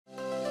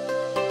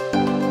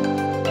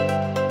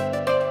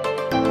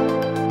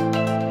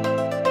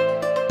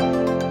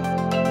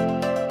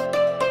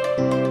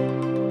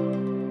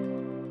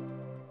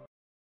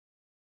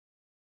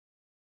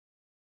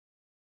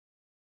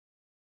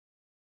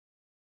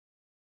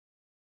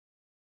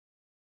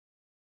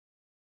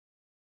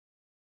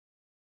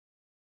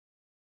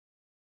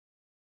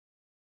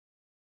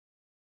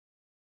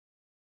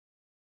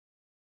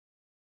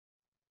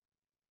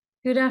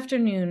Good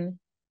afternoon.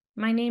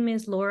 My name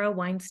is Laura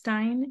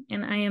Weinstein,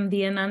 and I am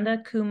the Ananda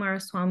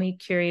Coomaraswamy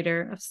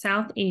Curator of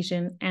South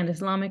Asian and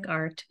Islamic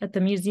Art at the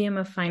Museum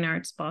of Fine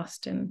Arts,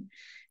 Boston.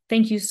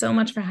 Thank you so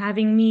much for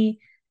having me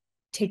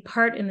take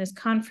part in this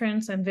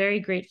conference. I'm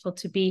very grateful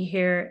to be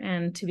here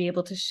and to be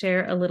able to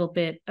share a little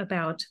bit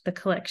about the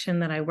collection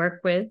that I work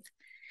with.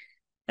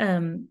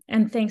 And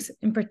thanks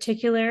in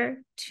particular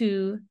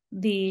to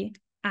the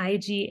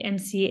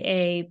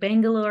IGNCA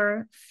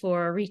Bangalore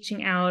for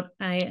reaching out.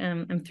 I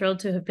am thrilled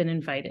to have been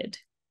invited.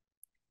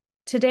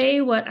 Today,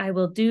 what I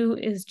will do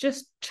is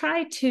just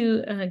try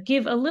to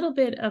give a little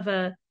bit of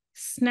a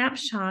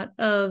snapshot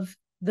of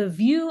the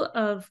view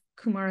of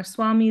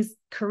Coomaraswamy's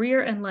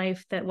career and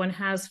life that one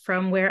has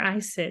from where I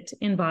sit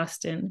in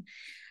Boston,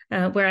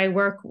 where I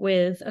work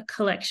with a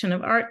collection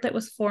of art that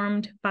was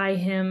formed by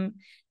him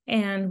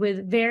and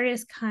with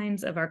various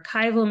kinds of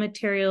archival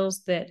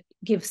materials that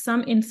give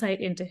some insight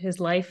into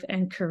his life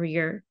and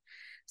career.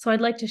 So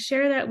I'd like to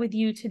share that with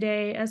you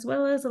today, as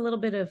well as a little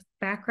bit of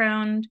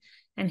background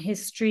and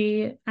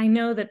history. I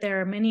know that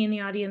there are many in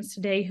the audience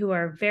today who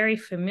are very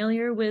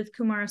familiar with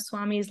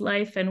Coomaraswamy's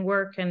life and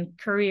work and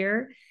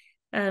career.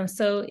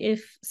 So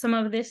if some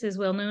of this is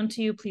well known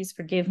to you, please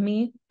forgive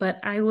me,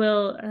 but I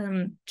will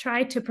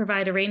try to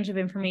provide a range of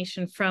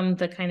information from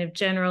the kind of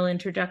general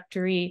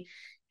introductory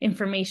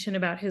information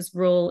about his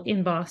role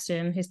in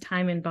Boston, his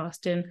time in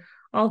Boston,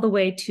 all the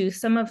way to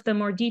some of the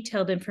more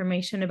detailed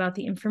information about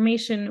the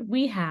information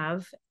we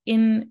have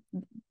in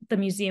the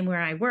museum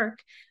where I work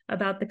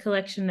about the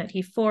collection that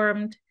he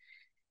formed,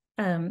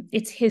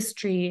 its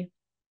history,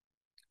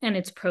 and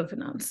its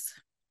provenance.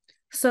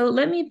 So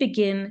let me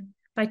begin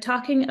by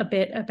talking a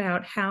bit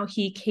about how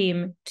he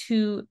came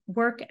to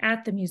work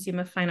at the Museum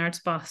of Fine Arts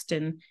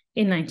Boston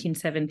in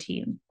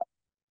 1917.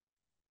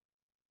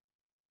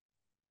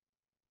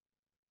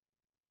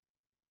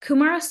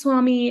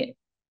 Coomaraswamy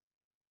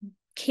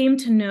came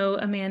to know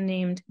a man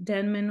named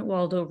Denman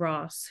Waldo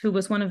Ross, who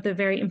was one of the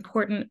very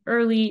important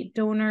early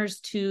donors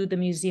to the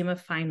Museum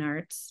of Fine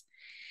Arts.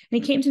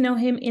 And he came to know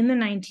him in the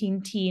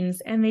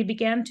 19-teens, and they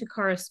began to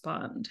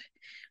correspond.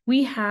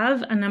 We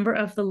have a number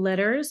of the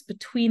letters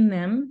between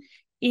them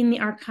in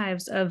the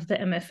archives of the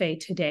MFA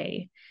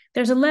today.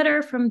 There's a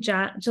letter from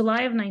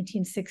July of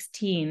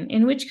 1916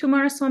 in which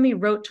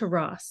Coomaraswamy wrote to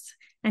Ross,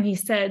 and he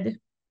said,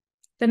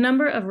 "The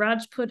number of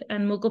Rajput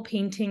and Mughal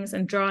paintings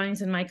and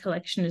drawings in my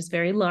collection is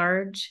very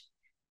large.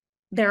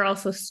 There are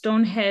also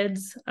stone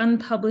heads,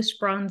 unpublished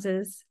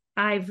bronzes,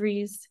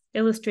 ivories,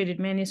 illustrated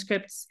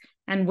manuscripts,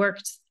 and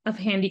works of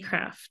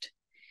handicraft."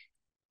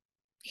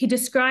 He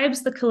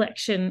describes the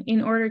collection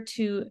in order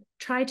to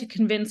try to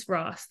convince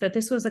Ross that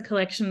this was a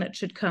collection that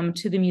should come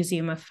to the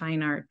Museum of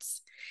Fine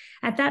Arts.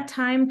 At that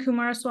time,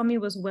 Coomaraswamy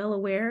was well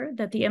aware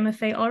that the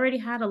MFA already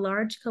had a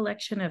large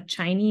collection of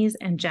Chinese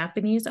and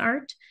Japanese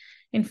art,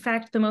 in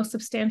fact, the most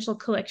substantial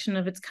collection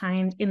of its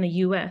kind in the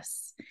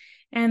US.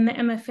 And the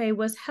MFA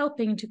was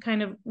helping to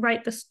kind of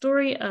write the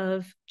story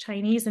of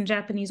Chinese and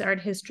Japanese art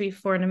history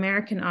for an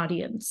American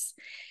audience.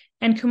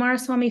 And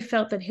Coomaraswamy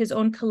felt that his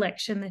own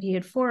collection that he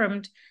had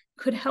formed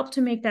could help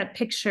to make that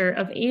picture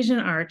of Asian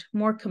art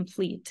more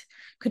complete,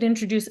 could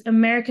introduce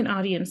American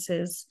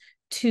audiences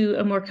to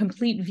a more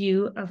complete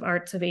view of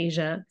arts of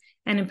Asia,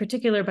 and in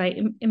particular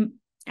by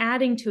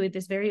adding to it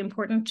this very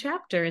important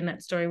chapter in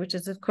that story, which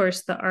is, of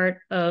course, the art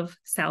of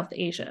South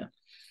Asia.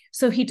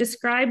 So he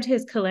described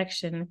his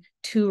collection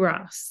to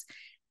Ross.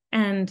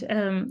 And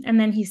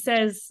then he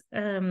says,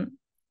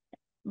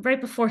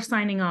 right before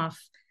signing off,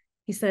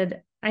 he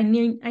said, I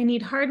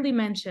need hardly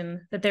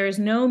mention that there is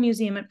no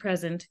museum at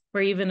present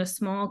where even a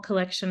small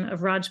collection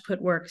of Rajput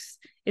works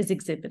is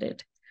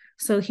exhibited."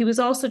 So he was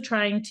also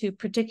trying to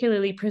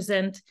particularly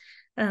present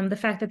the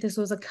fact that this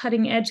was a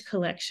cutting-edge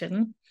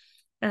collection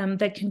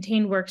that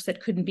contained works that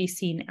couldn't be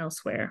seen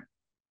elsewhere.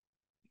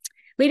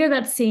 Later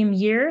that same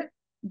year,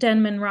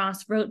 Denman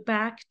Ross wrote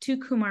back to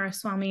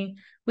Coomaraswamy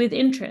with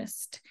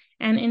interest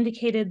and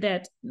indicated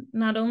that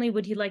not only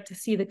would he like to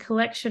see the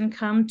collection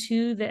come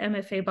to the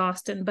MFA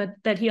Boston, but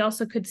that he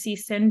also could see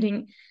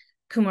sending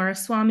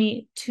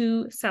Coomaraswamy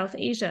to South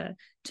Asia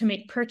to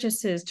make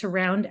purchases to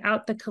round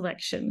out the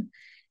collection.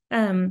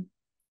 And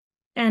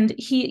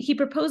he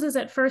proposes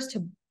at first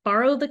to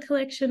borrow the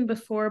collection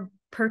before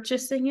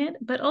purchasing it,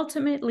 but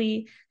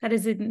ultimately that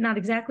is not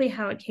exactly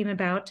how it came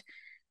about.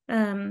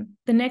 The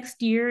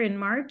next year in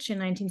March in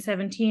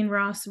 1917,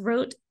 Ross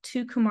wrote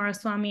to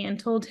Coomaraswamy and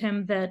told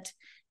him that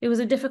it was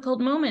a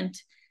difficult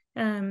moment.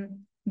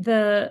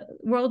 The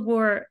World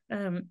War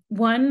I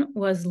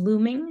was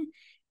looming,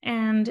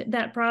 and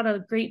that brought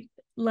a great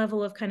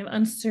level of kind of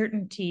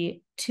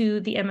uncertainty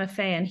to the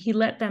MFA. And he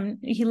let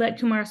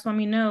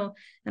Coomaraswamy know,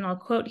 and I'll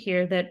quote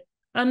here, that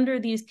under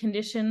these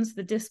conditions,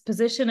 the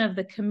disposition of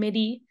the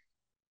committee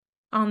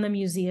on the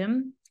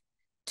museum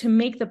to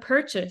make the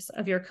purchase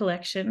of your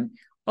collection,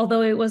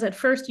 although it was at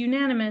first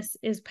unanimous,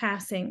 is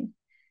passing.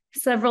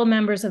 Several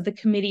members of the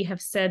committee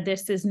have said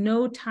this is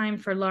no time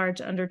for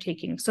large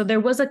undertakings. So there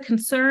was a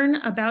concern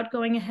about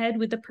going ahead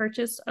with the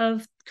purchase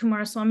of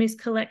Coomaraswamy's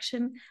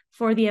collection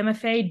for the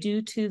MFA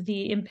due to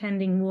the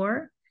impending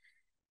war.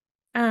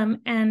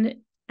 And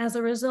as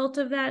a result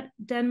of that,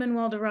 Denman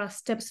Waldo Ross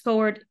steps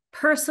forward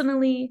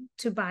personally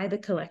to buy the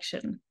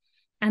collection.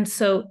 And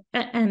so,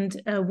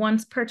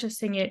 once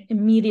purchasing it,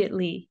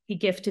 immediately he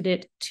gifted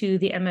it to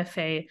the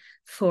MFA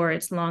for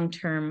its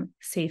long-term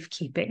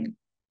safekeeping.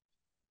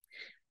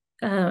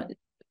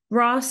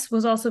 Ross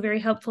was also very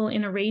helpful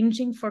in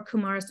arranging for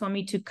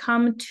Coomaraswamy to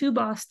come to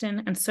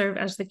Boston and serve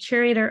as the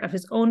curator of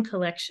his own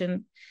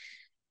collection.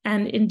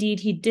 And indeed,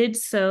 he did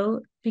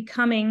so,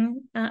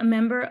 becoming a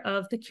member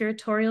of the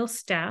curatorial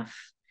staff.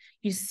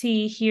 You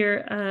see here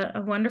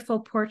a wonderful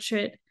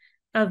portrait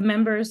of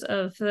members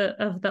of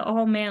the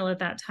all-male at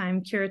that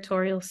time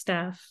curatorial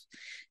staff.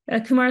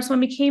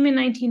 Coomaraswamy came in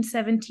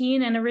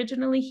 1917, and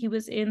originally he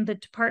was in the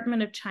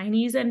Department of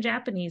Chinese and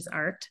Japanese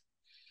Art.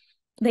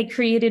 They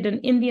created an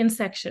Indian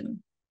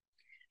section,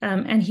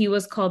 and he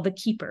was called the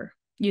keeper,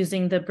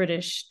 using the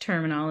British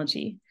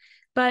terminology.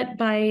 But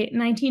by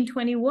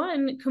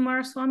 1921,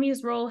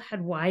 Coomaraswamy's role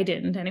had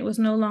widened, and it was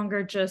no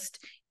longer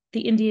just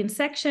the Indian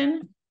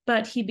section,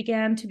 but he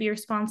began to be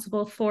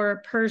responsible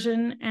for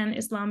Persian and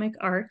Islamic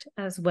art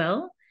as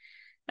well.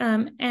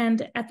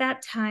 And at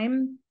that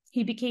time,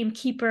 he became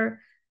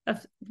keeper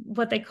of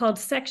what they called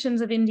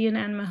sections of Indian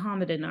and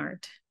Mohammedan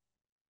art.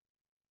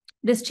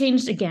 This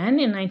changed again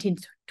in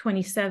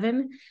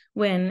 1927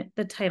 when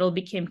the title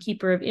became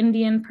Keeper of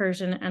Indian,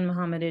 Persian, and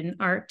Mohammedan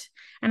Art.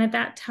 And at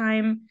that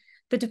time,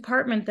 the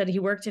department that he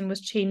worked in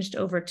was changed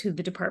over to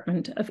the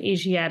Department of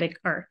Asiatic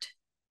Art.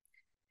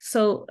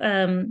 So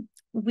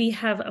we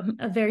have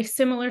a very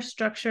similar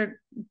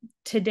structure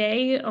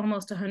today,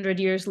 almost 100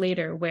 years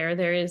later, where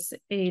there is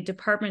a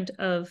Department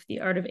of the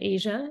Art of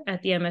Asia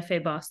at the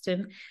MFA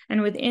Boston.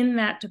 And within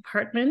that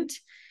department,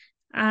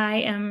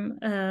 I am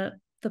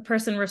the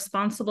person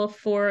responsible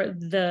for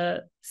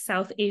the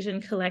South Asian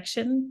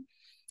collection.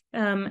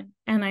 And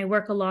I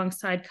work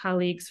alongside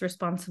colleagues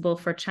responsible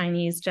for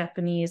Chinese,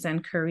 Japanese,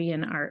 and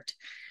Korean art.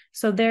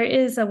 So there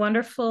is a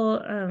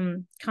wonderful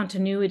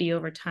continuity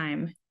over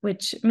time,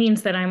 which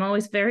means that I'm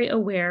always very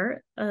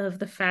aware of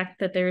the fact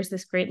that there is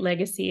this great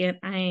legacy. And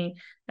I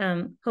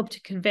hope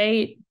to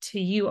convey to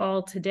you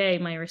all today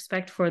my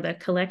respect for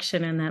that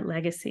collection and that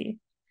legacy.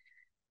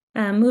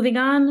 Moving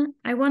on,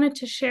 I wanted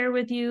to share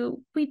with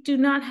you, we do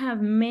not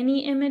have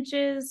many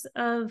images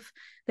of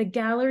the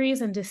galleries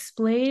and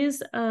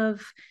displays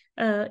of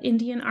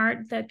Indian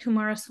art that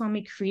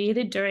Coomaraswamy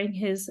created during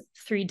his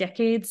 3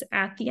 decades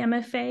at the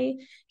MFA.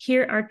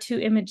 Here are 2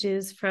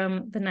 images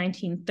from the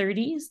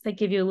 1930s that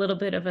give you a little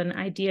bit of an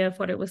idea of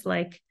what it was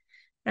like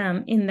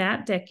in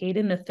that decade,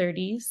 in the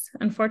 30s.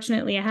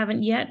 Unfortunately, I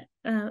haven't yet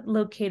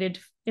located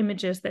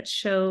images that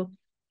show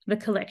the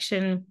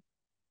collection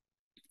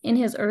in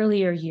his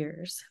earlier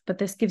years, but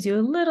this gives you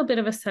a little bit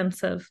of a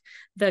sense of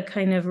the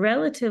kind of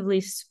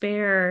relatively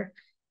spare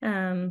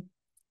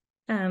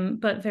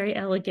but very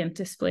elegant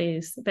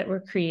displays that were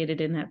created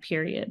in that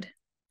period.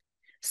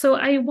 So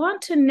I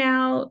want to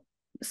now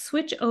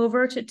switch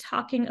over to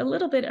talking a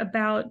little bit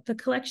about the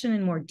collection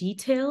in more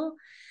detail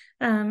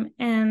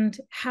and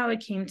how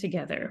it came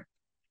together.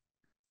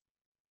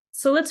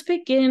 So let's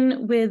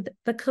begin with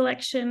the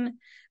collection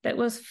that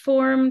was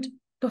formed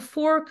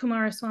before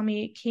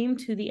Coomaraswamy came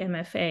to the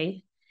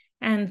MFA,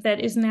 and that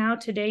is now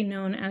today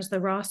known as the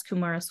Ross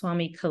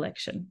Coomaraswamy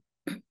collection.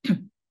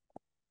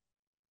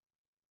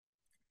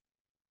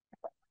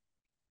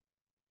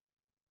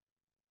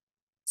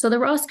 So the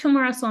Ross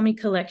Coomaraswamy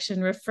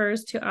collection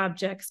refers to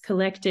objects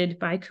collected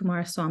by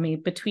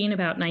Coomaraswamy between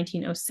about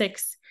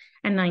 1906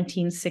 and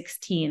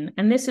 1916.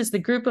 And this is the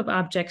group of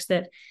objects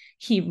that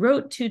he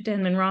wrote to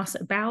Denman Ross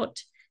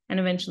about and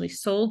eventually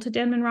sold to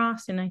Denman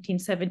Ross in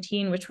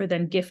 1917, which were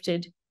then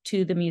gifted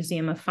to the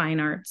Museum of Fine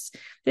Arts.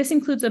 This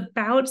includes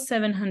about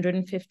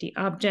 750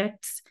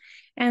 objects,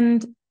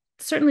 and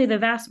certainly the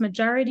vast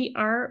majority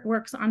are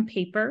works on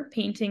paper,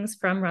 paintings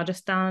from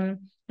Rajasthan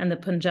and the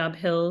Punjab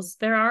Hills.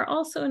 There are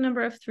also a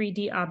number of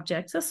 3D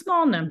objects, a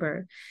small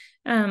number,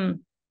 and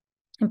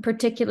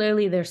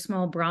particularly there's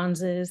small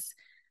bronzes,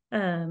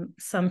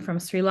 some from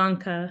Sri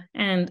Lanka,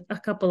 and a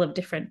couple of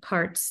different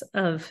parts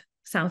of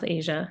South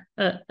Asia,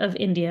 of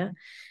India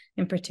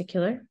in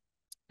particular.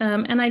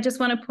 And I just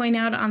want to point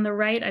out on the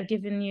right, I've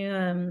given you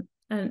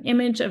an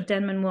image of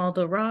Denman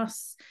Waldo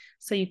Ross,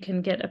 so you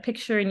can get a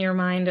picture in your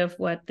mind of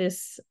what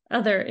this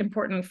other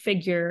important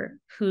figure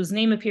whose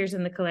name appears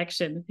in the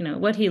collection,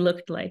 what he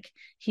looked like.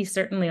 He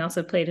certainly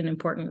also played an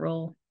important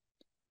role.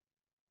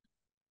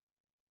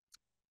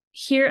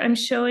 Here I'm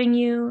showing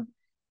you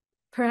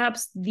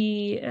perhaps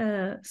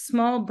the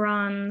small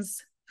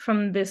bronze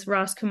from this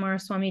Ross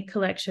Coomaraswamy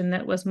collection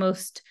that was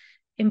most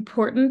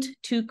important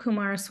to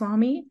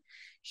Coomaraswamy.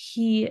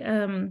 He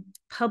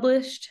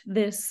published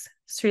this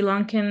Sri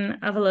Lankan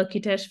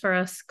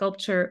Avalokiteshvara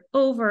sculpture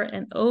over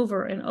and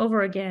over and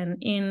over again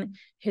in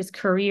his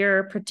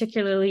career,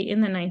 particularly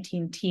in the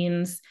 19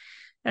 teens.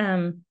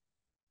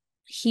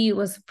 He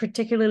was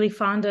particularly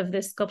fond of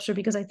this sculpture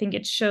because I think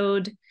it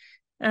showed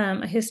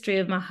a history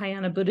of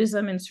Mahayana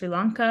Buddhism in Sri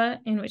Lanka,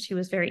 in which he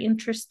was very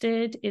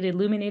interested. It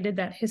illuminated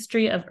that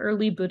history of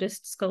early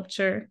Buddhist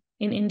sculpture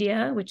in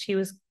India, which he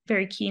was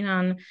very keen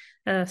on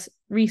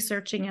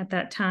researching at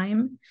that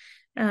time.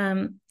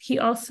 He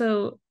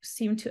also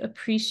seemed to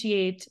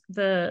appreciate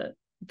the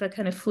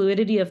kind of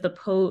fluidity of the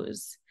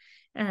pose,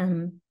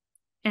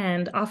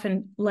 and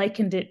often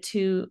likened it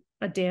to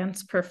a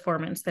dance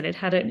performance, that it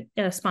had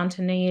a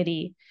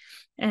spontaneity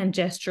and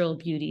gestural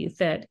beauty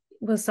that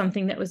was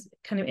something that was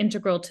kind of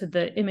integral to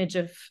the image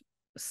of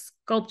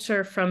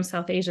sculpture from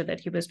South Asia that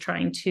he was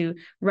trying to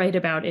write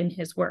about in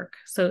his work.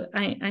 So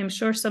I'm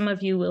sure some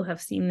of you will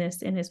have seen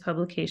this in his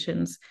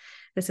publications.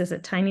 This is a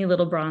tiny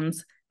little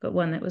bronze, but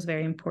one that was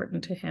very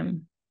important to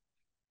him.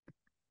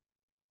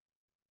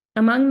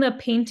 Among the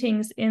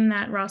paintings in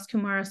that Ras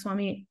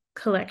Coomaraswamy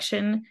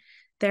collection,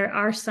 there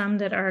are some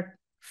that are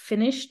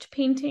finished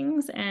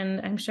paintings, and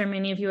I'm sure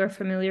many of you are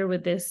familiar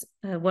with this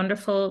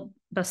wonderful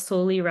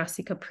Basoli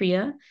Rasika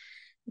Priya.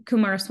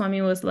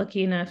 Coomaraswamy was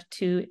lucky enough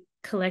to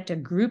collect a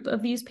group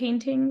of these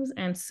paintings,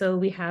 and so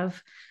we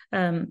have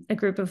a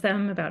group of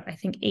them, about I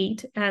think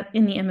 8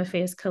 in the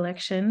MFA's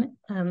collection,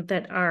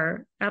 that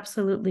are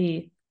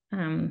absolutely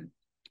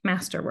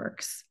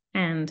masterworks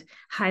and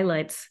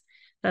highlights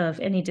of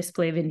any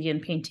display of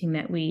Indian painting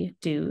that we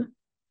do.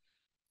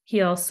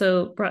 He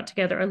also brought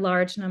together a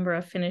large number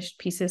of finished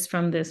pieces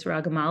from this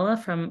Ragamala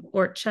from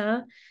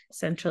Orcha,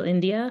 central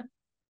India.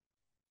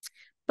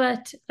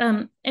 But,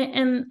 and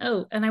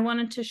I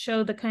wanted to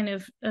show the kind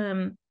of,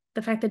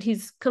 the fact that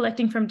he's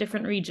collecting from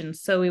different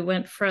regions. So we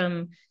went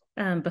from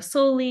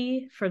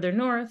Basoli, further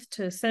north,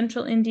 to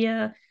central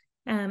India,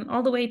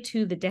 all the way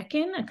to the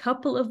Deccan. A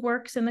couple of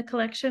works in the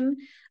collection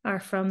are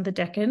from the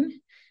Deccan,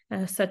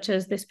 such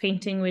as this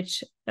painting,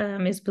 which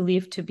is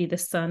believed to be the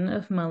son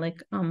of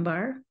Malik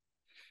Ambar.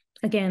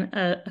 Again,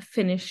 a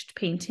finished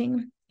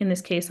painting, in this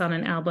case on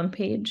an album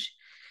page.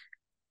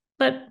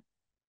 But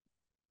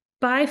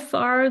by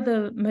far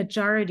the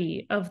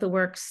majority of the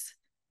works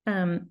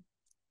on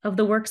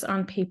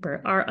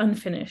paper are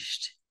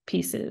unfinished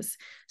pieces.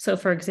 So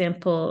for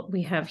example,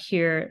 we have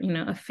here,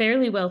 a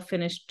fairly well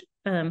finished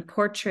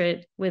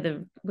portrait with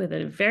a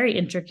very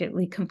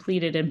intricately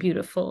completed and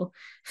beautiful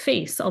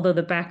face, although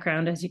the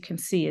background, as you can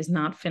see, is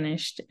not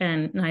finished,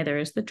 and neither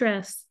is the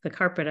dress, the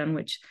carpet on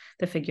which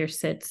the figure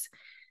sits.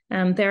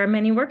 There are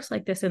many works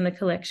like this in the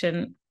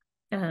collection.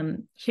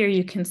 Here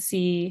you can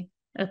see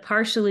a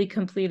partially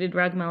completed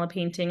Ragmala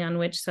painting on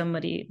which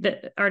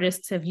the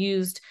artists have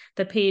used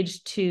the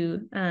page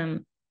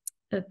to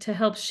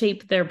help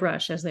shape their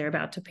brush as they're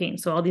about to paint.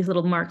 So all these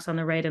little marks on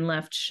the right and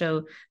left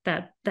show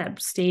that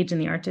stage in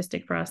the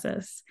artistic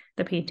process,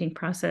 the painting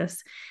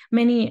process.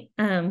 Many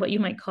what you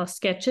might call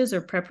sketches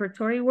or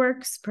preparatory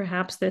works.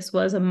 Perhaps this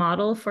was a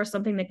model for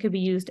something that could be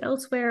used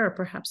elsewhere, or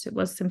perhaps it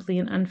was simply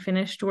an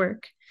unfinished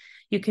work.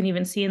 You can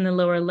even see in the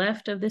lower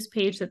left of this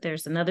page that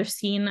there's another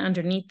scene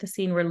underneath the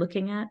scene we're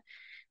looking at,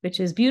 which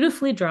is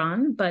beautifully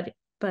drawn, but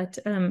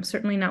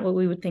certainly not what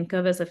we would think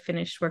of as a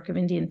finished work of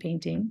Indian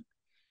painting.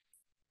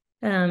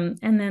 And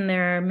then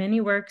there are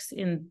many works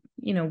in,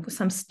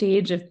 some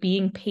stage of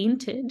being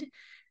painted.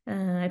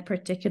 I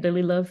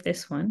particularly love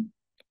this one.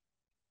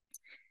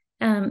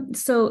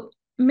 So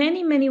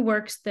many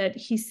works that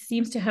he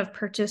seems to have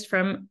purchased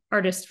from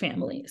artist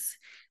families.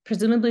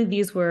 Presumably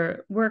these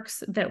were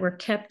works that were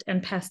kept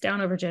and passed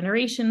down over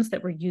generations,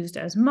 that were used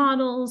as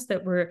models,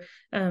 that were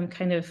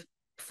kind of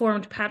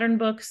formed pattern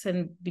books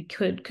and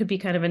could be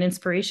kind of an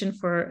inspiration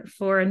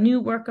for a new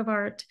work of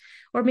art.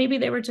 Or maybe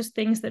they were just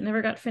things that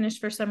never got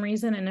finished for some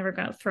reason and never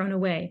got thrown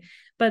away.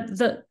 But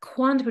the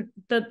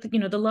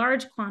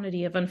large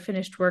quantity of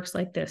unfinished works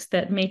like this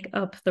that make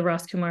up the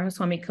Ras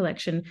Coomaraswamy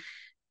collection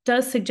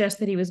does suggest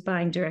that he was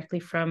buying directly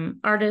from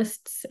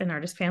artists and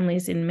artist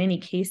families in many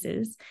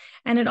cases.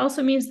 And it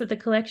also means that the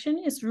collection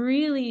is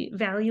really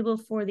valuable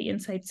for the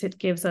insights it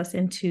gives us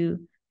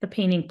into the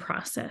painting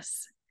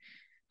process.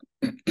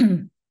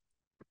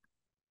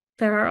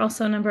 There are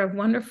also a number of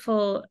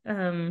wonderful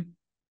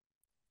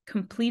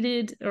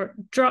completed or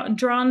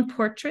drawn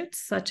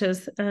portraits, such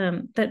as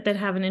that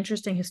have an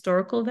interesting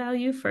historical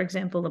value. For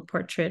example, the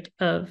portrait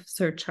of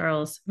Sir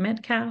Charles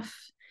Metcalfe.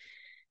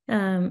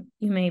 You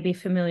may be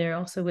familiar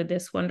also with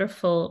this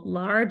wonderful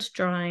large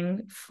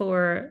drawing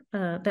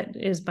that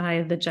is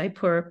by the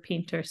Jaipur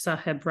painter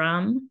Saheb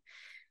Ram.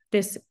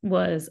 This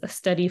was a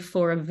study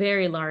for a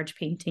very large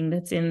painting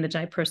that's in the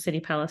Jaipur City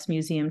Palace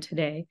Museum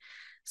today.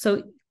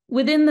 So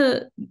within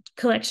the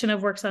collection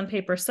of works on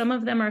paper, some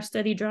of them are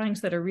study drawings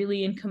that are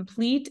really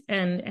incomplete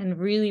and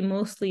really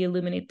mostly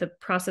illuminate the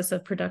process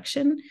of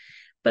production.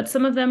 But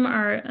some of them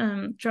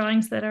are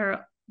drawings that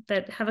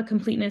have a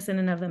completeness in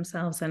and of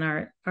themselves and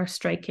are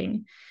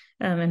striking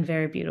and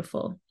very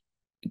beautiful,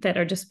 that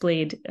are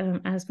displayed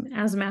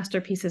as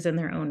masterpieces in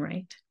their own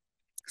right.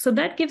 So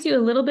that gives you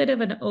a little bit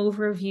of an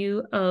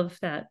overview of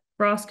that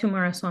Ras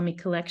Coomaraswamy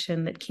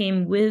collection that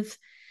came with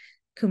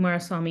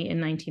Coomaraswamy in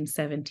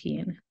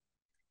 1917.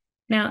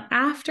 Now,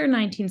 after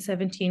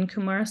 1917,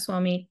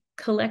 Coomaraswamy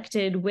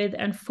collected with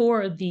and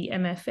for the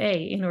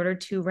MFA in order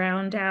to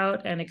round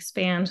out and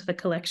expand the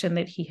collection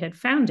that he had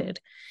founded.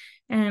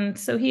 And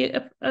so he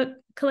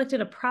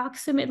collected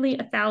approximately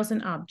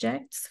 1,000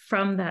 objects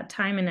from that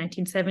time in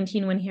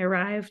 1917 when he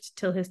arrived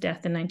till his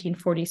death in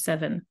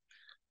 1947.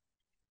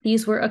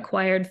 These were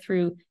acquired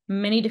through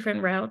many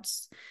different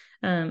routes.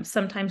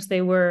 Sometimes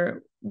they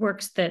were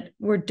works that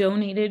were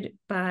donated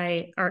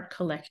by art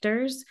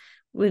collectors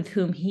with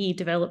whom he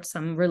developed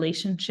some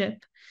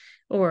relationship,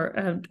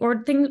 or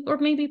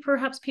maybe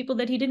perhaps people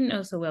that he didn't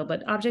know so well,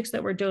 but objects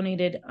that were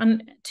donated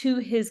to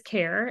his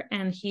care,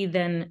 and he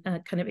then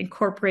kind of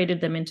incorporated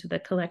them into the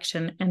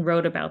collection and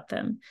wrote about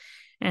them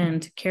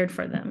and cared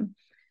for them.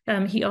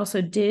 He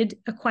also did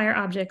acquire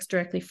objects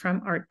directly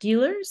from art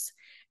dealers.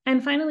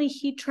 And finally,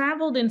 he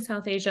traveled in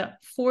South Asia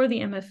for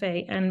the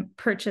MFA and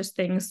purchased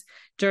things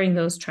during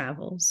those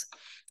travels.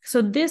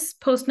 So this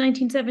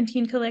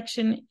post-1917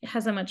 collection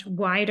has a much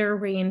wider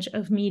range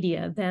of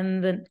media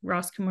than the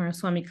Ross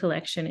Coomaraswamy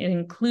collection. It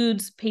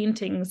includes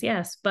paintings,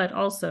 yes, but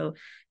also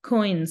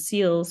coins,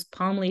 seals,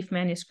 palm leaf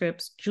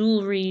manuscripts,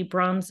 jewelry,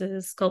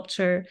 bronzes,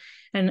 sculpture,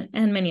 and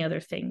many other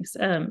things.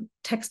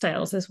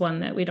 Textiles is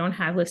one that we don't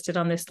have listed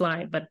on this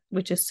slide, but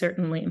which is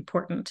certainly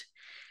important.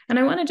 And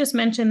I want to just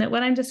mention that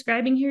what I'm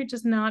describing here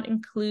does not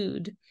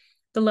include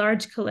the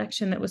large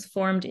collection that was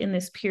formed in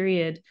this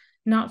period,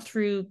 not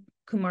through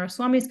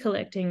Coomaraswamy's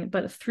collecting,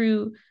 but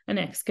through an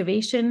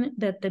excavation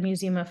that the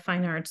Museum of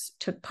Fine Arts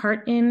took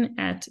part in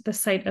at the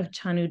site of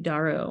Chanu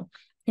Daro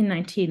in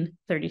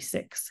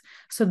 1936.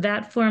 So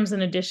that forms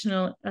an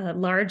additional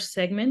large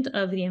segment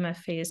of the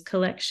MFA's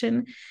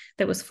collection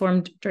that was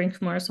formed during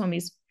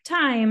Coomaraswamy's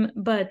time,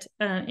 but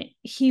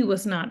he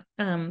was not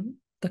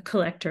the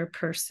collector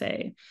per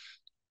se.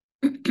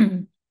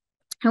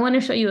 I want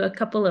to show you a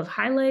couple of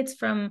highlights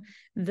from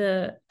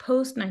the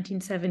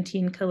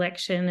post-1917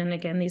 collection. And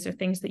again, these are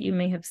things that you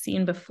may have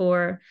seen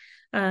before.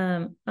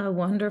 A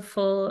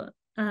wonderful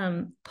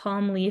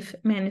palm leaf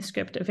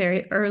manuscript, a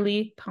very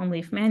early palm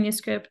leaf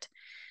manuscript,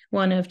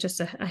 one of just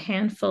a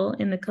handful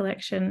in the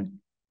collection.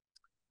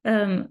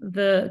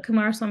 The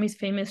Coomaraswamy's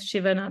famous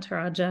Shiva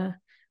Nataraja.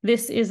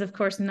 This is, of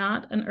course,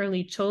 not an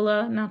early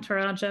Chola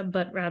Nataraja,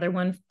 but rather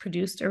one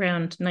produced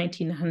around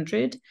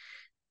 1900.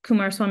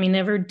 Coomaraswamy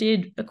never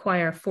did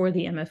acquire for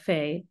the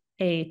MFA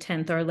a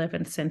 10th or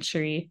 11th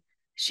century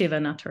Shiva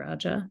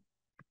Nataraja.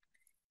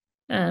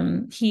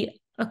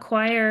 He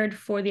acquired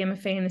for the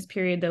MFA in this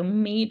period, though,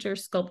 major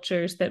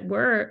sculptures that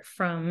were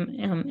from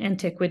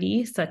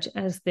antiquity, such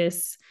as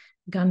this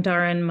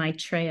Gandharan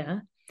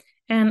Maitreya.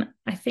 And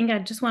I think I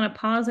just want to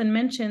pause and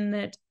mention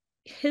that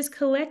his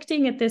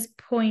collecting at this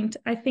point,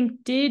 I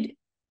think, did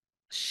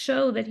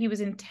show that he was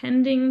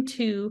intending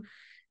to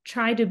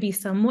try to be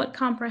somewhat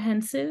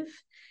comprehensive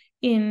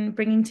in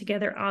bringing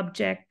together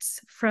objects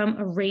from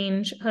a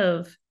range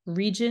of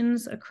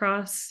regions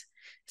across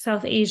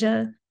South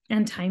Asia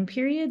and time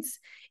periods,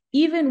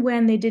 even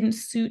when they didn't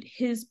suit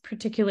his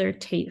particular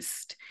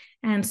taste.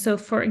 And so,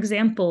 for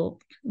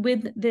example,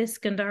 with this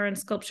Gandharan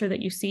sculpture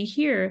that you see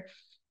here,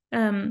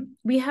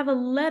 we have a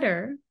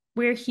letter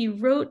where he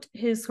wrote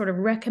his sort of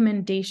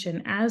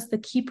recommendation as the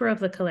keeper of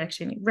the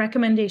collection,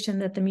 recommendation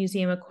that the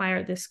museum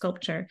acquire this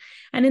sculpture.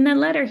 And in that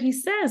letter, he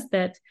says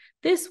that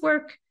this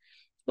work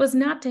was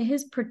not to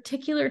his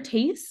particular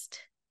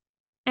taste,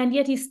 and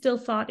yet he still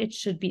thought it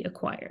should be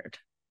acquired.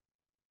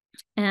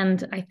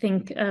 And I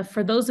think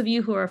for those of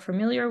you who are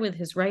familiar with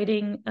his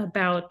writing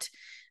about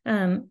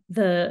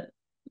the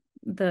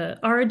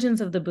origins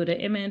of the Buddha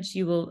image,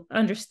 you will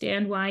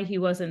understand why he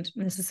wasn't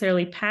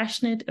necessarily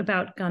passionate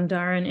about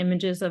Gandharan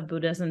images of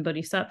Buddhas and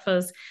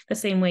Bodhisattvas, the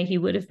same way he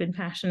would have been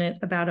passionate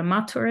about a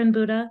Maturan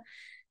Buddha.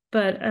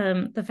 But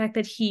the fact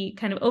that he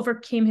kind of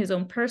overcame his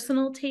own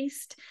personal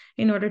taste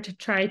in order to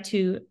try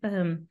to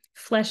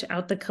flesh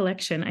out the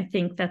collection, I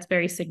think that's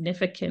very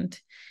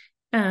significant.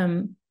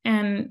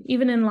 And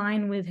even in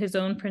line with his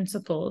own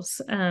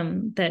principles,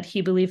 that he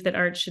believed that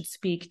art should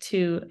speak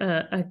to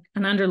an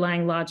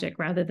underlying logic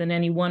rather than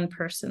any one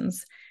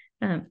person's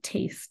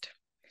taste.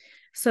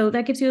 So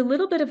that gives you a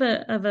little bit of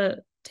a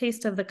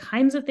taste of the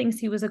kinds of things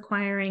he was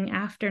acquiring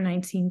after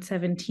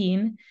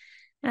 1917.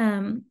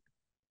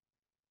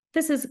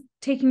 This is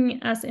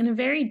taking us in a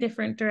very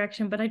different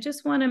direction, but I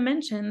just want to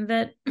mention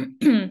that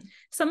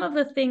some of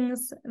the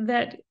things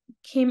that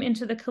came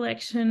into the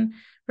collection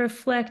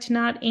reflect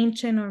not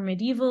ancient or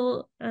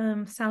medieval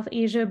South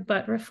Asia,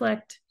 but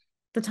reflect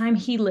the time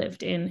he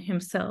lived in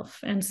himself.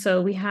 And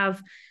so we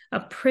have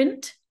a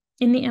print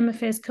in the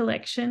MFA's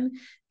collection.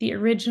 The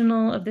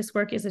original of this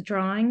work is a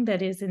drawing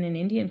that is in an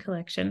Indian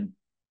collection.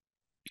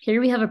 Here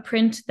we have a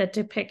print that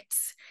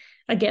depicts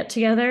a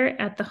get-together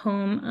at the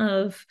home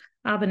of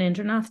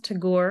Abanindranath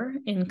Tagore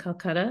in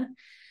Calcutta.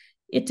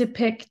 It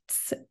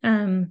depicts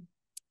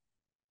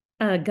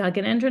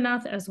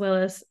Gaganendranath as well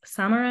as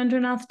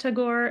Samarendranath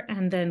Tagore,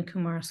 and then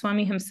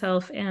Coomaraswamy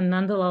himself and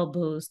Nandalal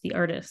Bose, the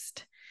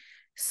artist.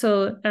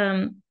 So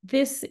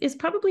this is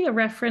probably a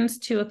reference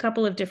to a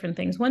couple of different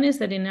things. One is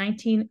that in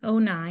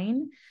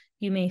 1909,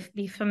 you may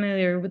be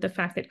familiar with the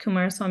fact that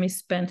Coomaraswamy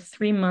spent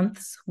 3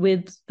 months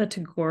with the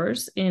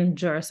Tagores in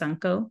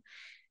Jorasanko.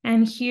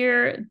 And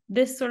here,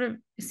 this sort of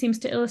seems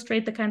to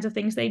illustrate the kinds of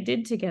things they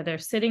did together,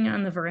 sitting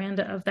on the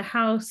veranda of the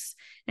house,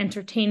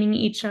 entertaining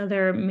each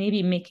other,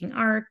 maybe making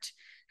art,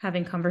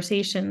 having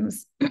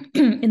conversations.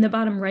 In the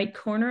bottom right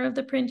corner of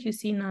the print, you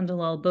see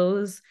Nandalal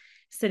Bose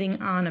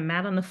sitting on a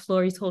mat on the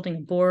floor. He's holding a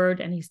board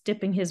and he's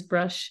dipping his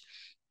brush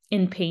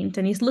in paint,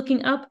 and he's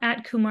looking up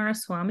at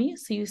Coomaraswamy.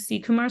 So you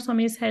see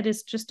Coomaraswamy's head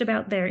is just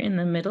about there in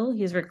the middle.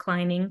 He's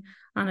reclining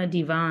on a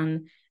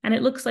divan, and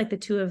it looks like the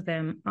two of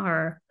them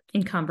are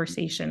in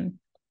conversation.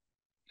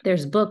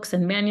 There's books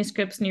and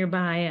manuscripts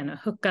nearby and a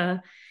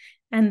hookah.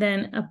 And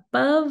then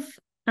above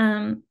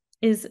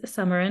is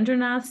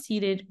Samarendranath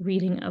seated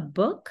reading a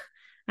book.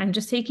 I'm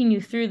just taking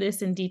you through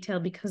this in detail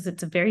because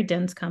it's a very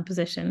dense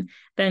composition.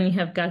 Then you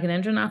have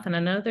Gaganendranath on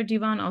another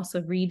divan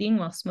also reading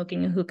while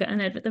smoking a hookah.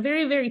 And at the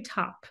very, very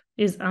top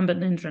is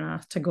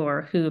Ambanendranath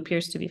Tagore, who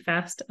appears to be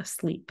fast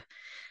asleep.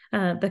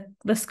 The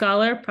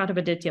scholar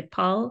Pratibaditya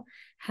Pal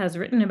has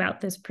written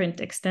about this print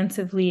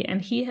extensively,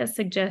 and he has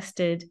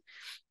suggested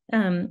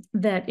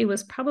that it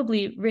was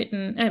probably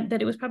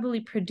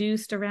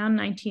produced around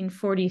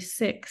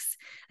 1946.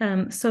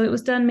 So it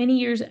was done many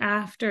years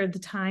after the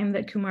time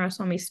that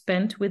Coomaraswamy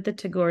spent with the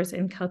Tagores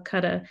in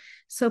Calcutta.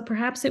 So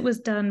perhaps it was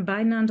done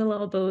by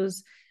Nandalal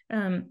Bose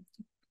in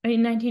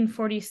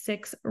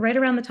 1946, right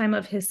around the time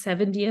of his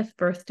 70th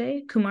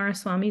birthday,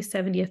 Coomaraswamy's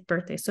 70th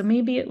birthday. So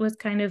maybe it was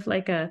kind of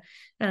like a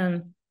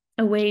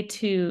way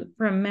to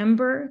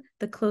remember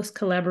the close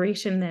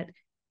collaboration that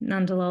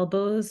Nandalal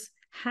Bose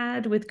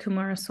had with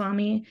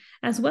Coomaraswamy,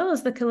 as well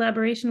as the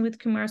collaboration with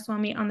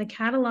Coomaraswamy on the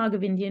catalog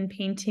of Indian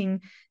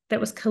painting that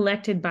was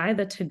collected by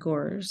the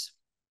Tagores.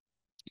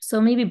 So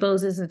maybe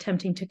Bose is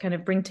attempting to kind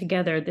of bring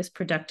together this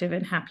productive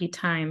and happy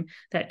time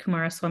that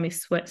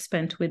Coomaraswamy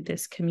spent with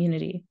this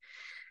community.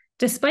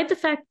 Despite the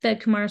fact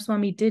that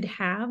Coomaraswamy did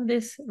have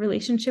this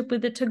relationship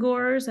with the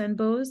Tagores and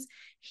Bose,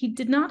 he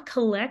did not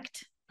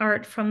collect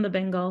art from the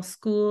Bengal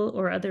school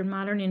or other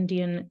modern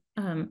Indian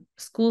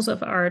schools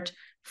of art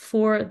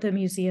for the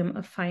Museum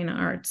of Fine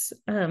Arts.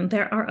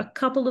 There are a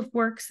couple of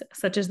works,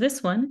 such as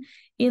this one,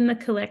 in the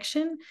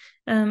collection,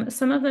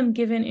 some of them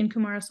given in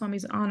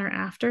Coomaraswamy's honor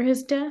after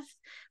his death,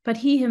 but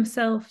he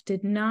himself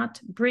did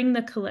not bring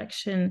the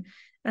collection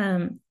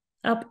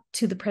up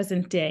to the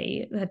present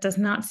day. That does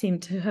not seem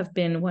to have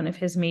been one of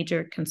his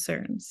major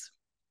concerns.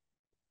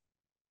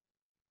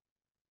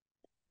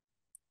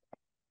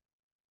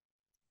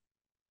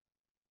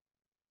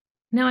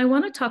 Now, I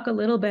want to talk a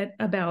little bit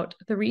about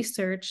the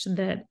research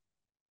that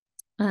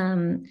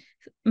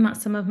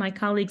some of my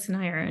colleagues and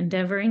I are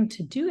endeavoring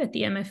to do at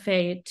the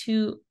MFA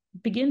to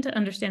begin to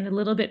understand a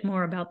little bit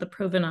more about the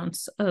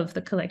provenance of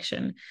the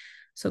collection.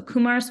 So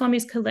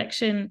Coomaraswamy's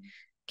collection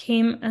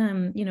came,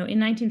 in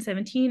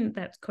 1917.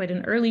 That's quite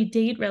an early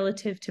date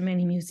relative to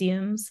many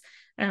museums,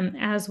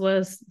 as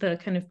was the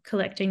kind of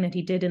collecting that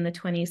he did in the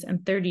 20s and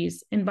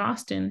 30s in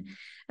Boston.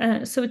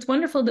 So it's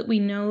wonderful that we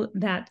know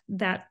that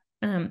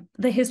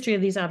the history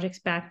of these objects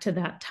back to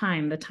that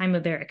time, the time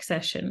of their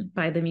accession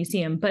by the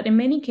museum. But in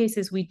many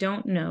cases, we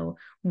don't know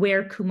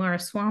where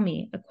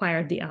Coomaraswamy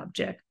acquired the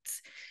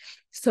objects.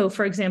 So,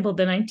 for example,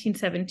 the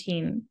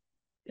 1917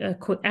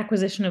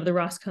 acquisition of the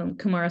Ross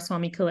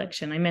Coomaraswamy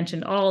collection, I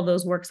mentioned all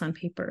those works on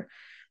paper.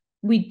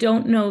 We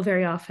don't know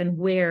very often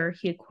where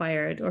he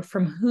acquired or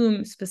from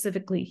whom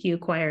specifically he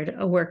acquired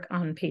a work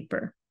on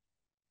paper.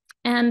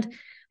 And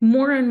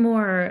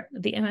more,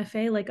 the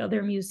MFA, like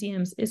other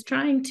museums, is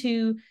trying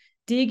to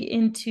dig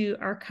into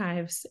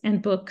archives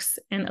and books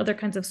and other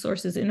kinds of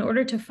sources in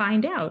order to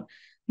find out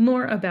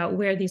more about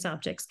where these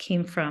objects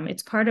came from.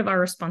 It's part of our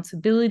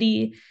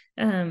responsibility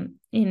as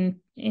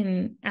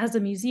a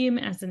museum,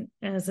 as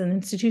an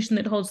institution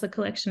that holds the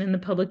collection in the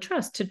public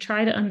trust, to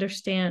try to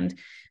understand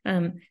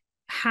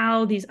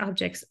how these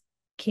objects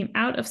came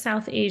out of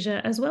South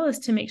Asia, as well as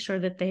to make sure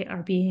that they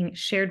are being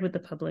shared with the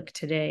public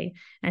today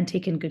and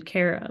taken good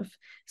care of.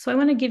 So I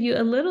want to give you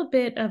a little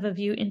bit of a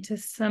view into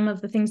some of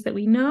the things that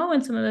we know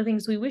and some of the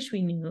things we wish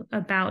we knew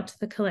about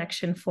the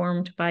collection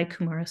formed by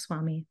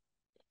Coomaraswamy.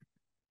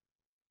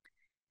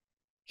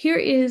 Here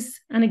is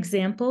an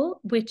example,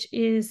 which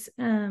is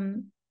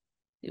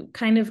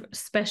kind of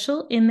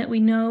special in that we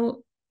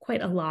know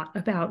quite a lot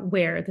about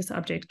where this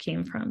object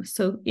came from.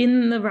 So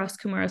in the Ross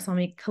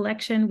Coomaraswamy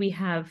collection, we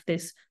have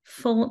this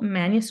full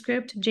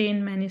manuscript,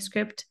 Jain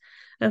manuscript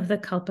of the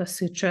Kalpa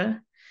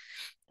Sutra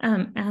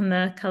and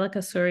the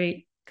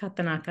Kalakasuri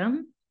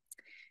Katanakam.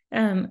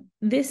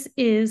 This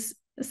is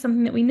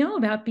something that we know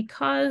about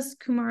because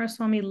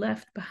Coomaraswamy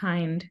left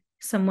behind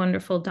some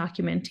wonderful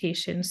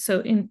documentation.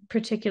 So in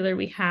particular,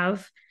 we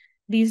have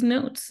these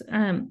notes,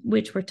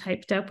 which were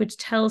typed up, which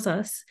tells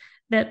us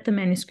that the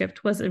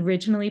manuscript was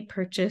originally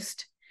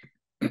purchased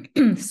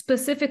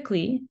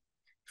specifically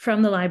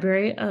from the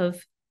library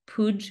of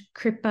Puj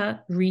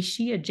Kripa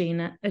Rishi, a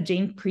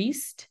Jain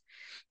priest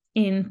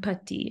in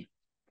Patti,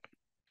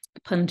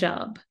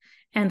 Punjab.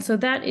 And so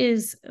that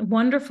is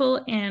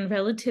wonderful and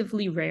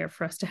relatively rare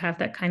for us to have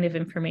that kind of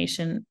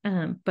information.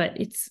 But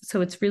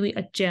it's really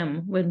a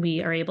gem when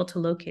we are able to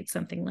locate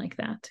something like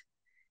that.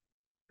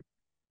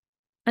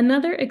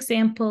 Another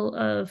example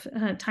of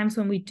times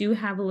when we do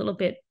have a little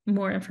bit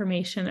more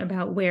information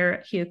about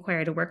where he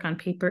acquired a work on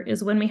paper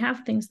is when we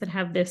have things that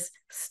have this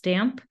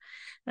stamp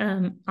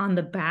on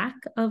the back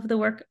of the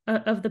work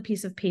of the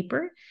piece of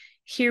paper.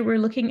 Here we're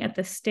looking at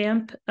the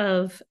stamp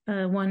of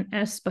one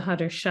S.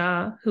 Bahadur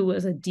Shah, who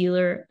was a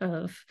dealer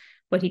of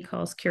what he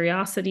calls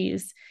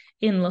curiosities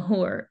in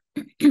Lahore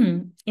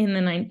in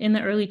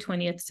the early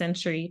 20th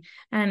century.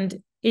 And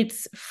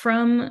it's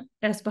from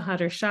S.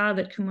 Bahadur Shah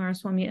that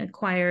Coomaraswamy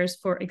acquires,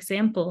 for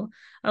example,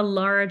 a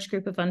large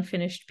group of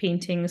unfinished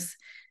paintings,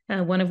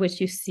 one of which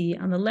you see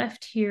on the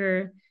left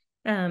here,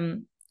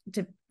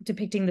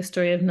 depicting the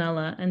story of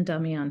Nala and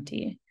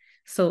Damayanti.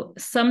 So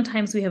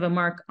sometimes we have a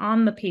mark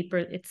on the paper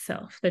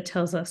itself that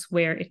tells us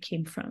where it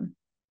came from.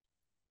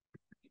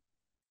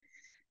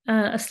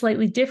 A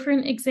slightly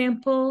different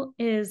example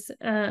is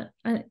an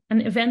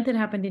event that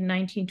happened in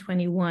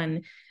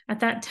 1921.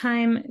 At that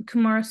time,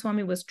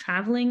 Coomaraswamy was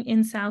traveling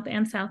in South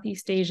and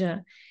Southeast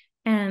Asia,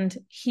 and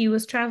he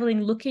was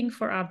traveling looking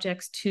for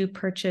objects to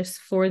purchase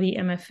for the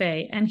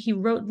MFA. And he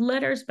wrote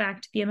letters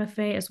back to the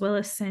MFA as well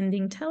as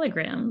sending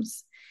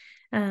telegrams.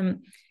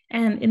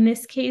 And in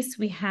this case,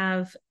 we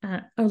have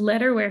a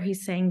letter where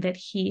he's saying that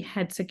he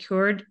had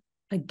secured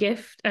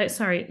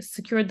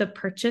secured the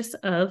purchase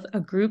of a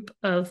group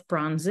of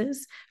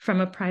bronzes from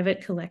a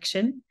private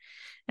collection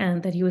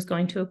and that he was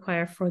going to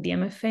acquire for the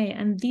MFA.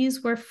 And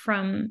these were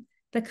from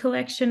the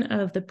collection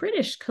of the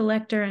British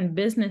collector and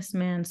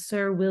businessman,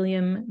 Sir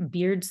William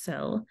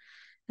Beardsell.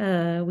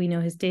 We know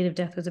his date of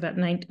death was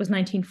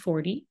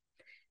 1940.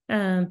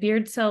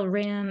 Beardsell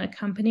ran a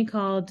company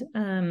called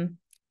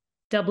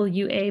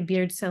W.A.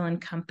 Beardsell and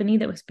Company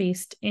that was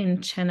based in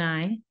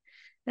Chennai,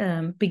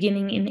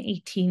 beginning in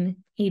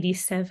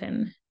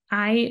 1887.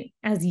 I,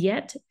 as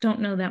yet, don't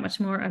know that much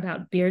more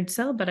about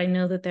Beardsell, but I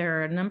know that there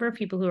are a number of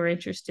people who are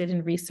interested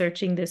in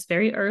researching this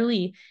very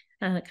early,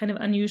 kind of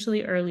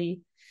unusually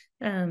early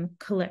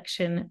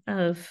collection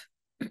of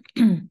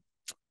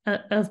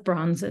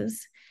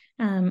bronzes.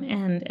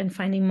 And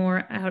finding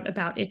more out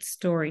about its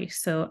story.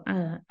 So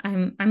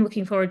I'm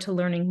looking forward to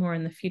learning more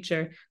in the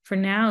future. For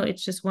now,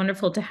 it's just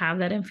wonderful to have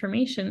that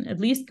information, at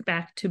least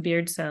back to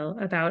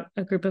Beardsell, about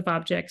a group of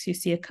objects. You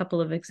see a couple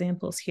of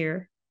examples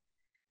here.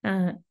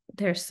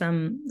 There's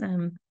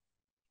some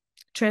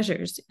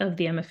treasures of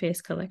the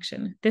MFA's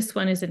collection. This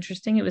one is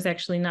interesting. It was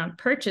actually not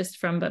purchased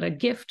from, but a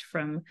gift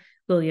from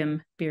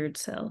William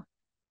Beardsell.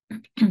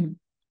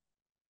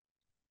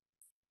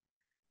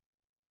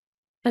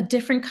 A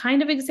different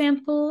kind of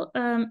example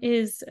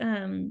is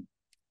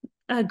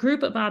a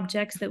group of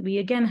objects that we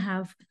again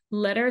have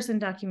letters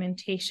and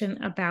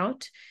documentation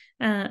about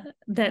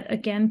that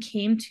again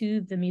came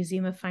to the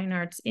Museum of Fine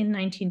Arts in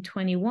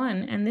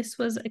 1921. And this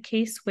was a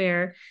case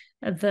where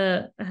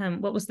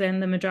what was then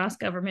the Madras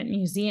Government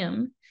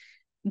Museum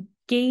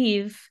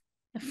gave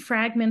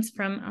fragments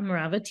from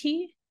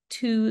Amaravati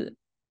to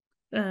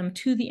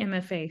the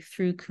MFA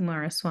through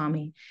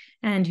Coomaraswamy.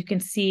 And you can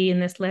see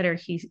in this letter,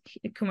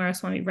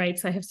 Coomaraswamy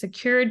writes, "I have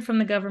secured from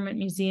the Government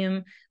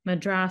Museum,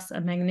 Madras, a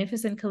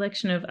magnificent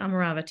collection of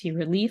Amaravati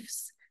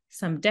reliefs,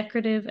 some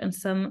decorative and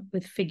some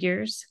with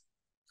figures.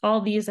 All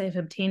these I have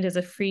obtained as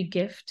a free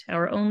gift,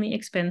 our only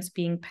expense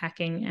being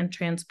packing and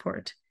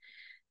transport."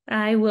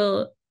 I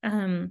will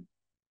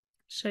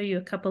show you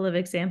a couple of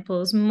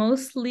examples.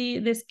 Mostly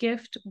this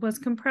gift was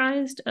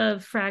comprised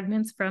of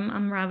fragments from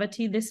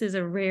Amaravati. This is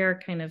a rare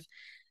kind of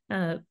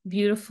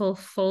beautiful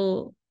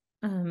full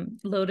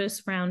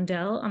lotus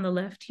roundel on the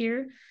left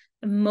here.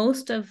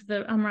 Most of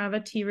the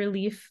Amaravati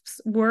reliefs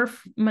were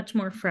much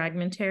more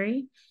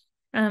fragmentary.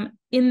 In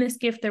this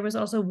gift, there was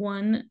also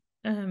one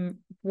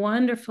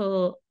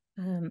wonderful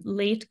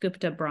late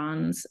Gupta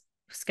bronze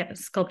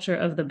sculpture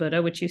of the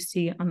Buddha, which you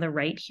see on the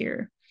right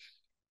here.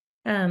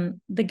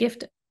 The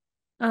gift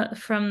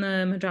from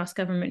the Madras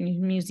Government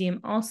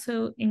Museum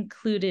also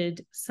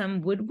included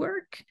some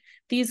woodwork.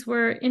 These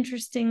were,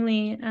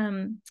 interestingly,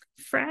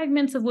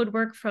 fragments of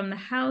woodwork from the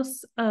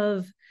house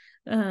of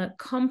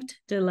Comte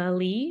de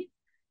Jalali.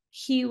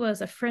 He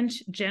was a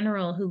French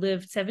general who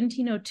lived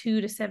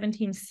 1702 to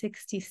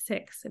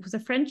 1766. It was a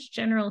French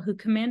general who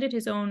commanded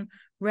his own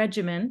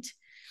regiment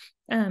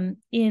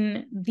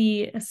in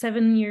the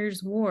 7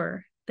 Years'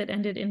 War that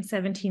ended in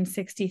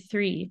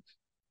 1763.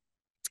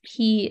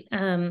 He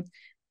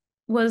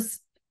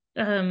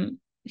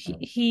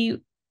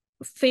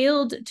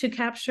failed to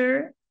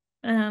capture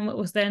what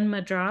was then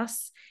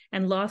Madras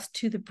and lost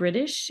to the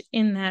British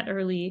in that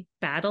early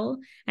battle,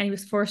 and he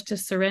was forced to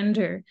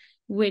surrender,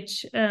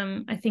 which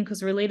I think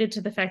was related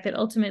to the fact that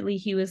ultimately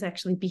he was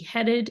actually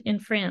beheaded in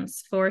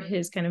France for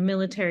his kind of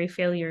military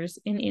failures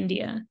in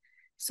India.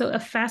 So a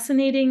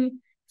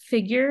fascinating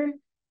figure.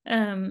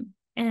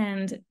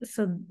 And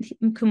so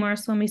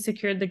Coomaraswamy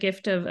secured the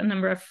gift of a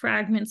number of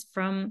fragments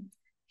from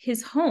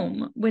his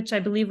home, which I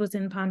believe was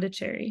in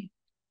Pondicherry.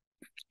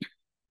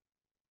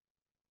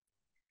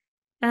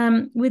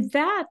 With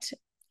that,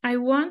 I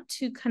want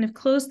to kind of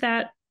close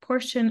that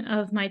portion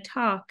of my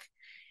talk.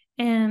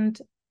 And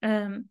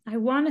I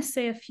want to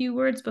say a few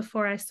words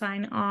before I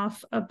sign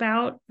off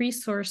about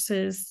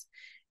resources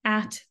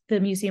at the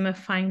Museum of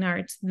Fine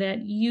Arts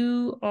that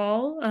you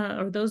all,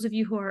 or those of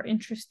you who are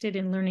interested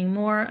in learning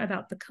more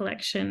about the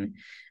collection,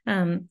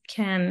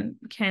 can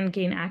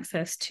gain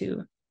access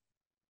to.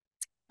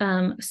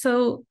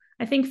 So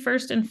I think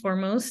first and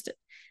foremost,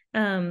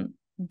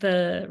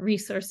 the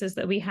resources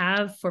that we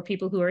have for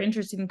people who are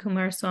interested in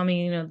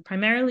Coomaraswamy,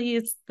 primarily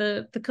it's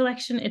the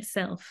collection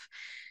itself.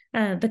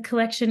 The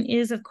collection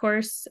is, of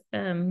course,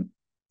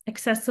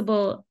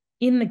 accessible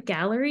in the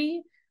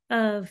Gallery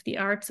of the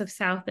Arts of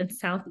South and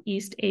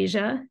Southeast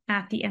Asia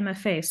at the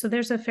MFA. So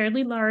there's a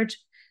fairly large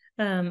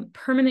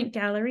permanent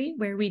gallery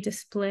where we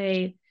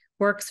display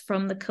works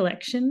from the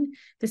collection.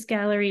 This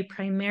gallery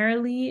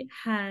primarily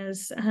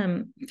has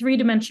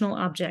three-dimensional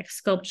objects,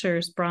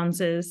 sculptures,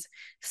 bronzes,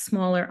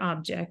 smaller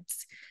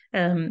objects,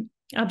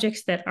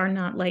 objects that are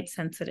not light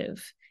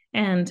sensitive.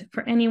 And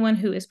for anyone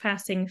who is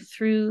passing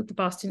through the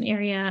Boston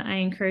area, I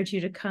encourage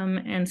you to come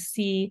and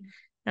see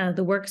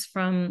the works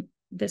from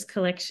this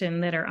collection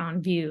that are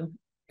on view.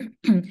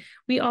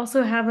 We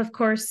also have, of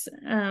course,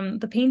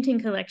 the painting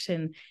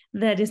collection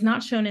that is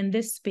not shown in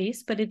this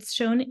space, but it's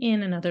shown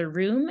in another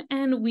room.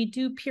 And we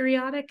do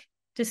periodic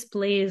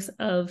displays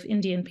of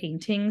Indian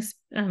paintings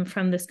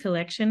from this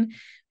collection.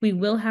 We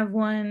will have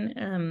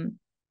one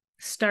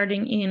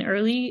starting in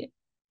early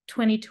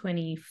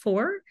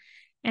 2024.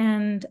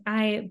 And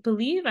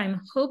I'm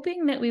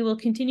hoping that we will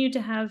continue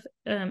to have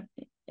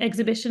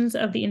exhibitions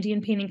of the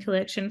Indian painting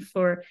collection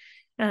for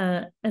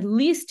at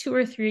least 2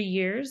 or 3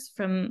 years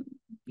from,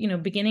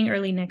 beginning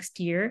early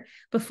next year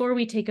before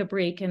we take a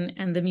break,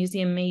 and the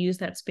museum may use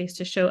that space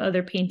to show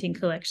other painting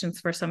collections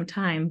for some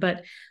time.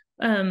 But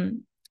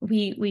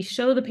we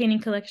show the painting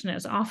collection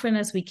as often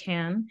as we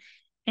can,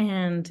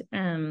 and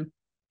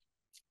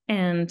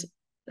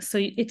so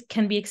it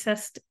can be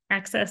accessed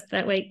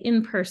that way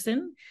in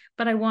person.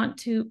 But I want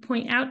to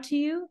point out to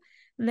you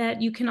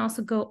that you can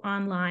also go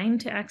online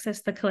to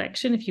access the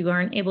collection if you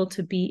aren't able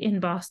to be in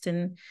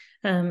Boston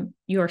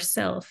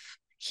yourself.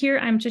 Here,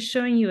 I'm just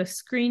showing you a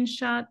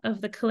screenshot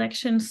of the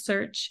collection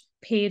search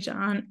page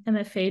on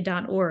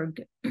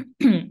mfa.org.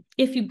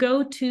 If you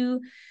go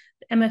to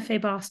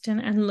MFA Boston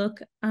and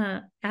look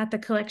at the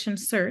collection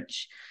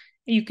search,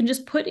 you can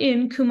just put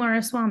in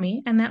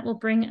Coomaraswamy, and that will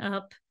bring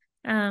up,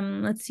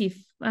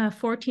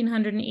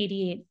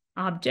 1,488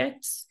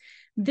 objects.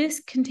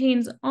 This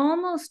contains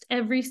almost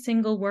every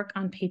single work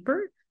on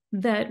paper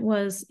that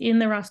was in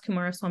the Ras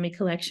Coomaraswamy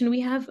collection.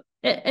 We have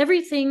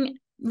everything.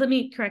 Let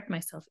me correct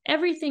myself.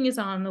 Everything is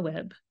on the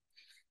web.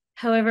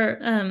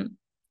 However,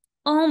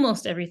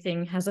 almost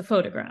everything has a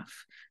photograph.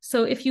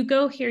 So if you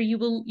go here, you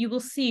will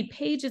see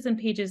pages and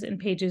pages and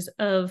pages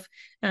of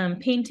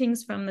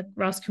paintings from the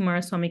Ras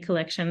Coomaraswamy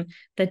collection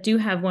that do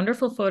have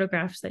wonderful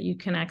photographs that you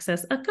can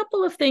access. A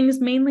couple of things,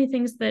 mainly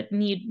things that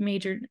need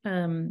major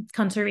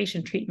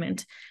conservation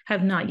treatment,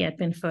 have not yet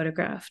been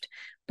photographed.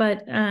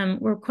 But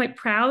we're quite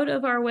proud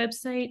of our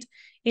website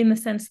in the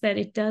sense that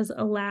it does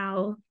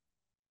allow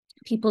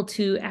people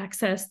to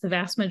access the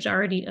vast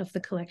majority of the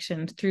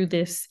collection through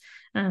this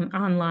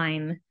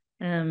online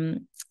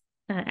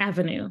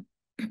avenue.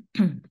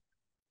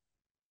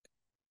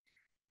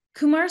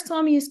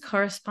 Coomaraswamy's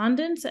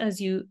correspondence, as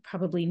you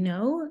probably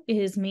know,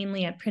 is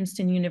mainly at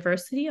Princeton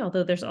University,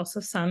 although there's also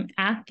some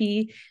at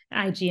the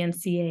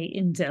IGNCA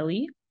in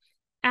Delhi.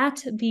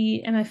 At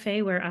the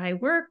MFA where I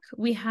work,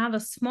 we have a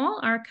small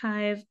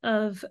archive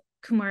of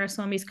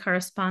Coomaraswamy's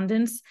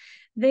correspondence.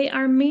 They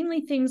are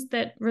mainly things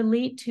that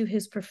relate to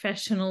his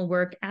professional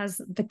work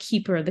as the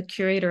keeper, the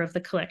curator of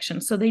the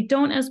collection. So they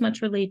don't as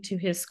much relate to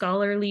his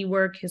scholarly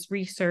work, his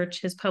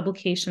research, his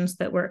publications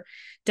that were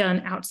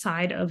done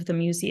outside of the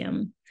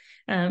museum.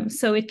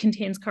 So it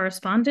contains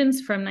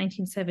correspondence from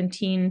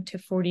 1917 to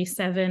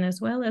 47,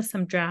 as well as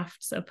some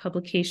drafts of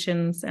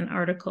publications and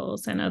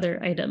articles and other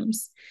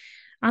items.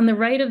 On the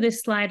right of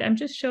this slide, I'm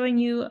just showing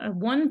you a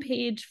one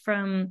page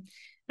from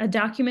a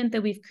document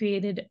that we've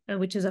created,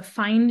 which is a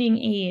finding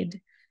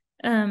aid.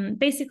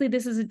 Basically,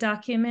 this is a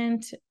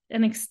document,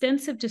 an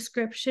extensive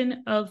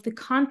description of the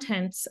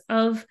contents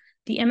of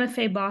the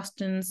MFA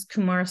Boston's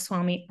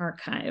Coomaraswamy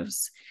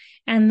archives.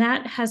 And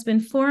that has been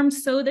formed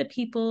so that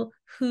people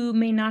who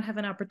may not have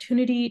an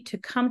opportunity to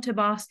come to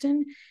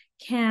Boston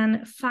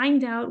can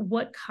find out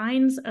what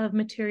kinds of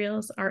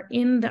materials are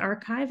in the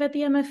archive at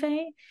the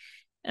MFA.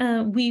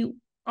 We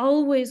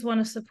always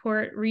want to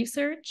support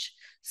research.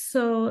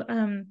 So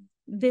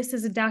this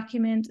is a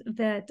document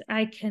that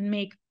I can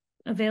make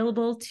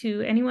available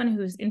to anyone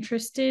who is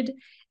interested,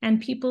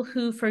 and people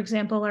who, for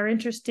example, are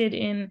interested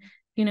in,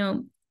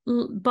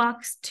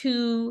 box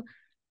 2,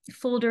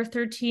 folder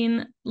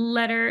 13,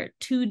 letter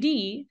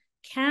 2D,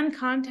 can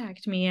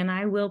contact me and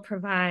I will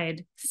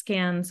provide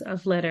scans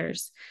of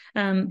letters.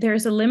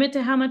 There's a limit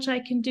to how much I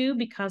can do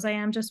because I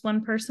am just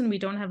one person. We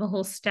don't have a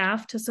whole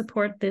staff to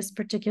support this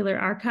particular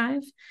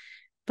archive.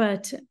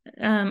 but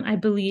I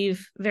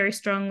believe very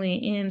strongly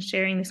in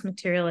sharing this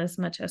material as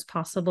much as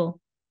possible.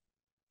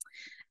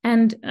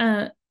 And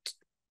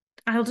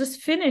I'll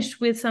just finish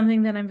with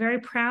something that I'm very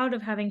proud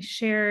of having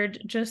shared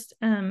just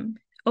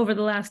over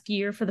the last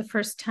year for the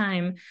first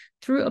time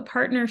through a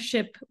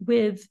partnership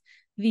with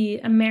the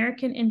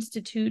American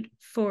Institute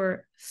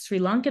for Sri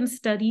Lankan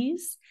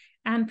Studies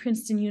and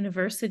Princeton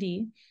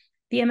University.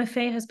 The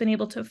MFA has been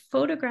able to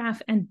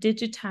photograph and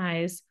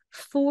digitize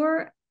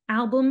 4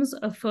 albums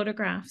of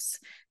photographs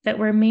that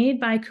were made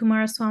by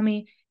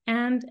Coomaraswamy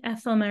and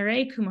Ethel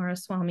Murray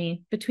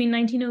Coomaraswamy between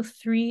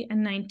 1903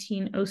 and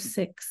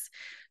 1906.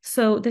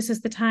 So this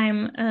is the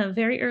time, a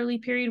very early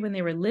period when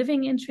they were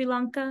living in Sri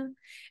Lanka.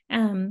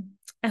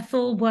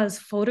 Ethel was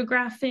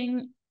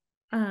photographing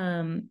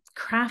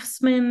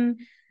craftsmen,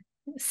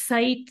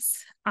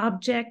 sites,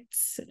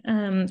 objects,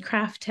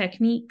 craft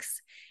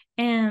techniques,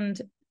 and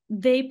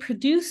they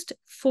produced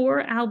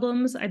 4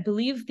 albums. I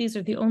believe these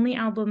are the only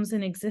albums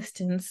in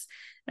existence.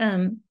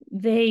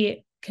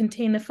 They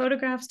contain the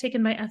photographs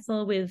taken by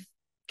Ethel with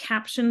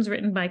captions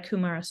written by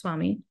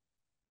Coomaraswamy.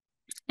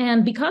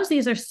 And because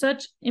these are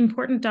such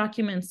important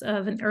documents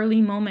of an early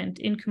moment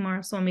in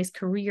Coomaraswamy's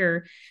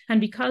career,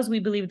 and because we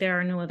believe there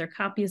are no other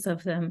copies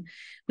of them,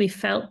 we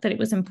felt that it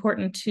was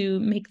important to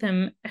make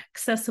them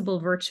accessible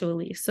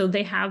virtually. So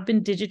they have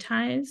been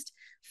digitized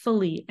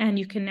fully, and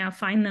you can now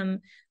find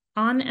them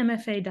on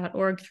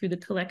mfa.org through the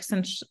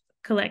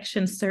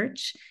collection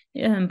search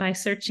by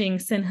searching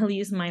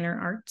Sinhalese Minor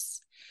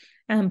Arts.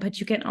 But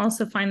you can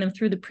also find them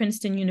through the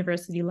Princeton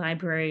University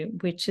Library,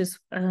 which is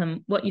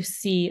what you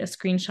see a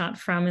screenshot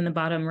from in the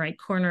bottom right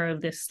corner of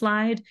this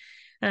slide.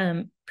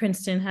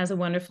 Princeton has a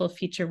wonderful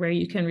feature where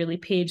you can really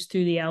page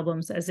through the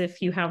albums as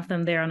if you have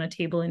them there on a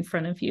table in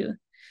front of you.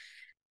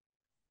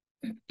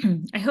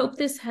 I hope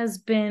this has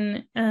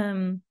been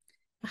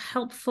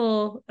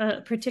helpful,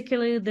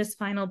 particularly this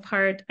final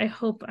part. I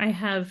hope I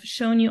have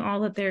shown you all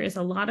that there is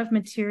a lot of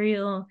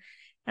material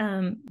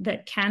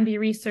that can be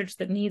researched,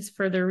 that needs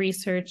further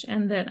research,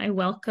 and that I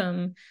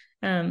welcome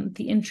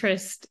the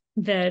interest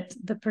that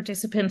the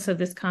participants of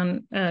this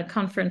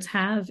conference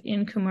have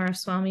in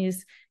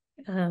Coomaraswamy's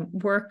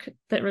work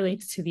that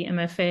relates to the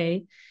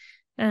MFA.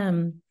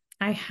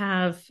 I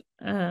have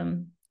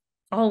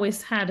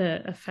always had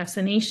a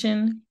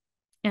fascination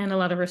and a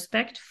lot of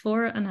respect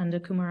for Ananda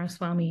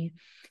Coomaraswamy,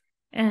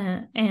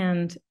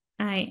 and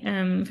I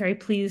am very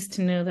pleased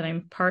to know that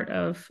I'm part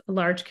of a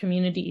large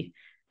community.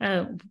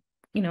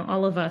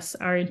 All of us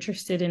are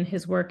interested in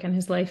his work and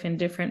his life in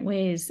different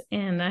ways,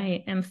 and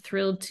I am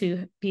thrilled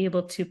to be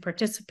able to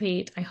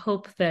participate. I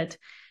hope that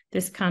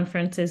this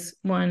conference is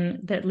one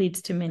that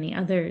leads to many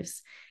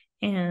others,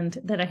 and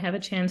that I have a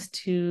chance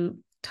to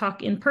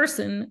talk in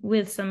person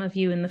with some of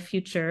you in the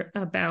future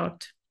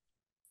about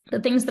the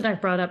things that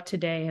I've brought up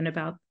today and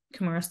about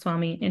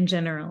Coomaraswamy in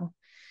general.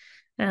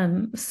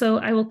 So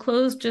I will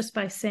close just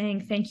by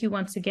saying thank you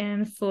once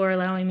again for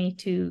allowing me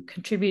to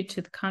contribute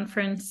to the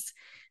conference.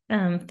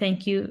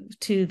 Thank you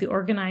to the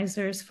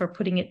organizers for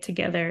putting it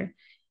together.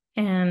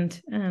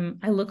 And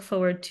I look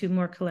forward to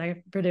more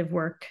collaborative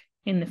work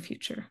in the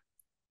future.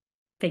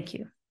 Thank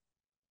you.